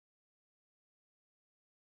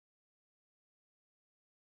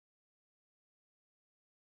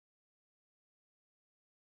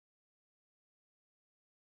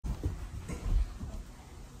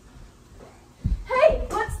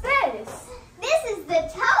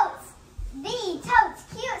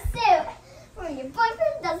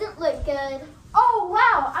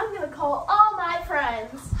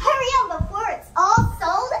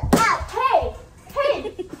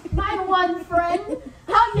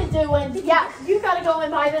doing? Yeah, you gotta go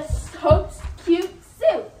and buy this totes cute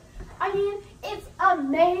suit. I mean, it's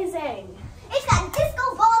amazing. It's got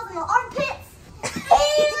disco balls in the armpits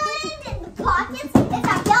and in the pockets. It's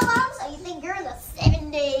got bell bottoms, so you think you're in the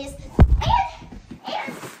 70s.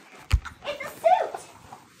 And it's a suit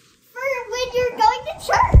for when you're going to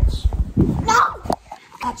church. No,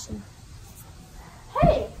 action.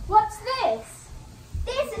 Hey, what's this?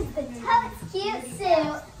 This is the totes cute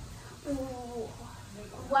suit.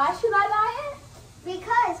 Why should I buy it?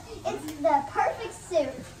 Because it's the perfect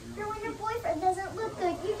suit for when your boyfriend doesn't look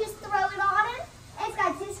good. You just throw it on him. And it's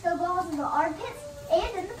got disco balls in the armpits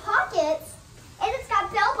and in the pockets. And it's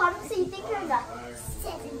got bell bottoms so you think you're in the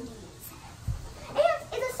 70s. And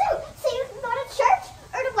it's a suit so you can go to church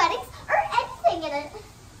or to weddings or anything in it.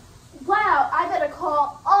 Wow, I better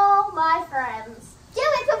call all my friends. Do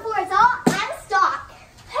it before it's all out of stock.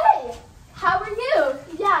 Hey, how are you?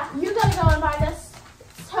 Yeah, you gotta go and buy this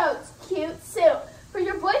totes cute suit for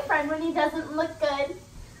your boyfriend when he doesn't look good.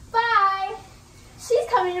 Bye. She's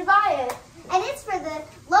coming to buy it. And it's for the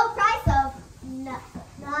low price of $9.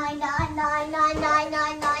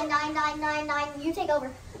 You take over.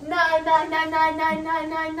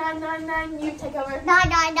 $9. You take over.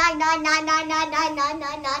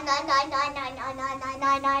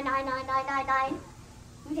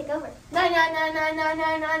 You take over.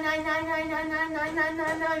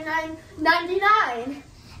 $99.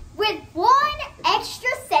 With 1 extra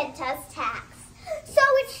centus tax. So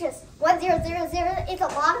it's just 1000. It's a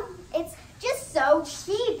lot of, it's just so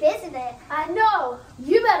cheap, isn't it? I know.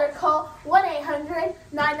 You better call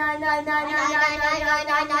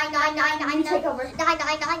 1-800-999-9999. You take over. You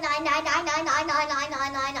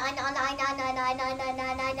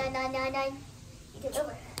take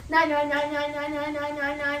over.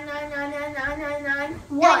 9999999999999.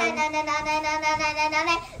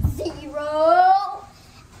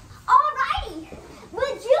 Alrighty.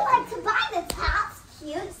 Would you like to buy the tops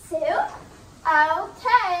cute suit?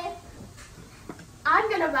 Okay. I'm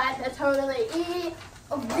gonna buy the totally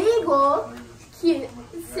illegal cute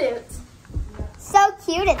suit. So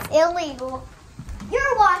cute, it's illegal.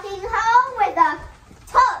 You're walking home with a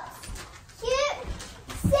tops cute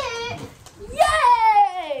suit.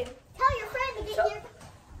 Yay! Tell your friend to get your